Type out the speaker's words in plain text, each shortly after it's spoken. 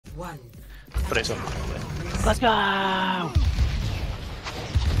But it's unlikely. Let's go!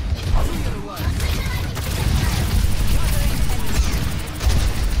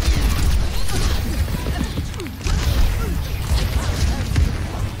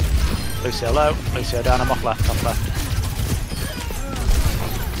 Lucio low, Lucio down, I'm off left, off left.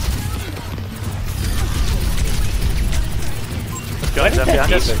 Go Where did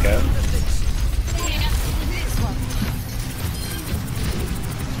behind that us. diva go?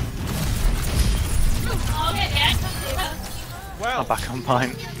 Well, I'm back on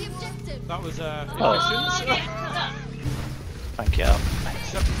point. that was Oh. efficient. Thank you.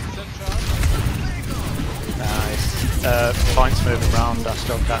 70% charge. Nice. Points moving round, I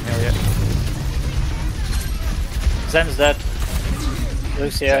still can't heal you. Zen's dead.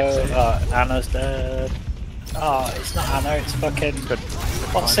 Lucio, Anna's dead. Oh, it's not Anna, it's fucking... Good.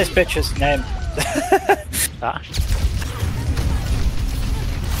 What's this bitch's name? Ash.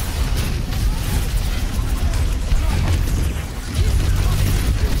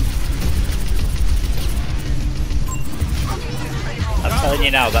 I'm telling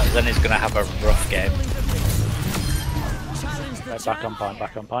you now that Zen is gonna have a rough game. Right, back on point,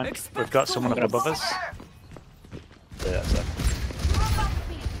 back on point. We've got someone up above us. Yeah, that's it.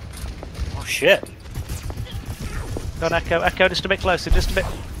 Oh shit! Go on, Echo, Echo, just a bit closer, just a bit.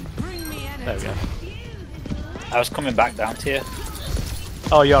 There we go. I was coming back down to you.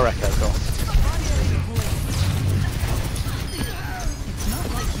 Oh, you're Echo, cool.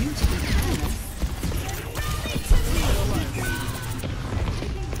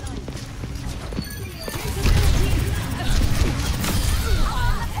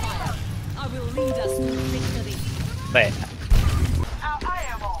 Wait.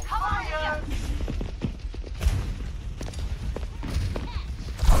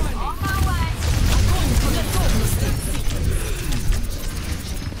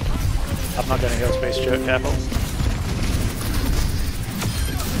 I'm not getting heal space, Stuart, careful.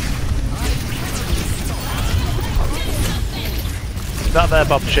 Is that there,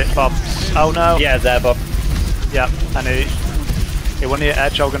 Bob? Shit, Bob. Oh no! Yeah, there, Bob. Yep, and he won the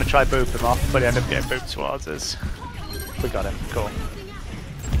edge. I was going to try boop him off, but he ended up getting booped towards us. We got him, cool.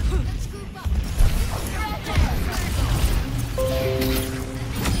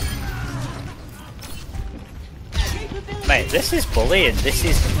 Mate, this is bullying. This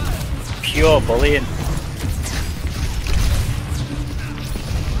is pure bullying.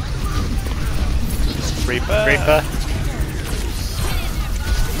 Reaper. Reaper.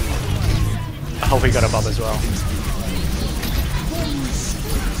 Oh, we got a Bob as well.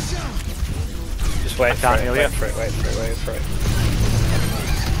 Just wait for can't it, heal wait you. for it, wait for it, wait for it.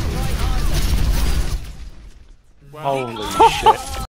 Holy shit.